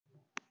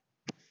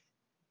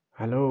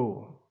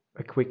Hello,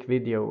 a quick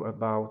video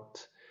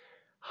about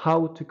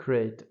how to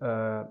create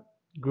a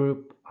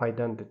group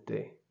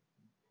identity.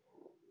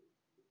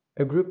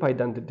 A group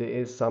identity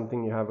is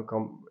something you have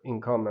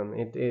in common.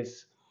 It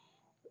is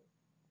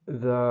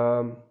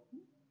the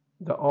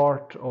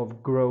art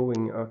of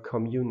growing a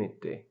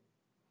community.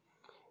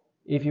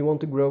 If you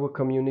want to grow a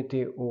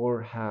community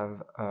or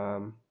have a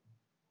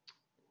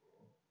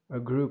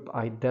group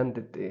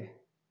identity,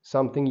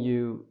 something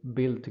you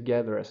build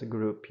together as a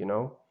group,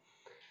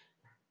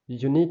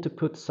 you need to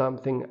put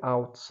something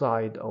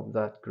outside of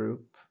that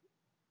group,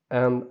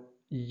 and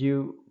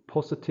you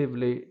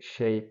positively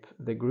shape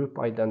the group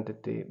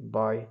identity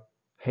by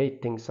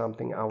hating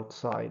something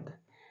outside.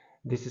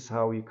 This is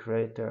how you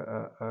create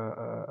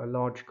a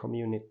large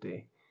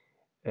community.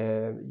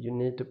 You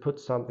need to put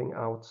something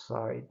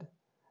outside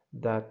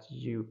that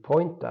you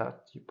point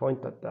at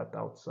that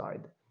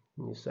outside,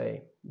 and you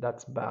say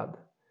that's bad.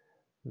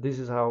 This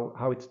is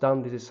how it's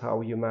done. This is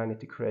how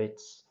humanity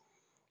creates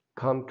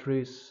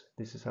countries.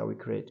 This is how we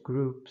create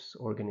groups,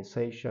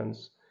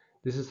 organizations.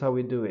 This is how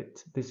we do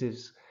it. This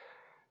is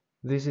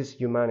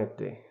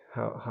humanity,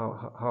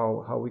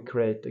 how we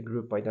create a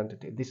group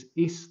identity. This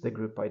is the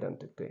group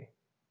identity,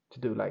 to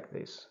do like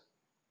this.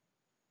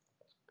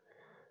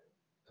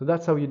 So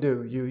that's how you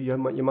do.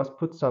 You must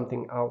put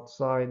something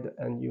outside,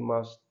 and you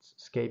must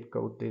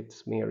scapegoat it,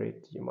 smear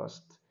it. You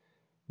must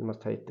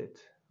hate it.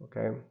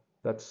 Okay,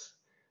 that's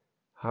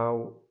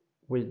how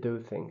we do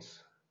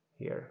things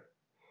here.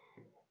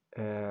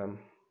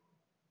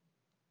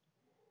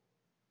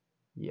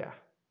 Yeah.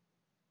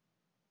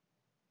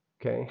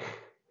 Okay.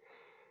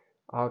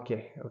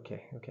 Okay.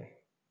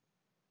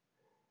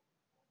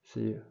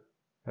 See you.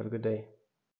 Have a good day.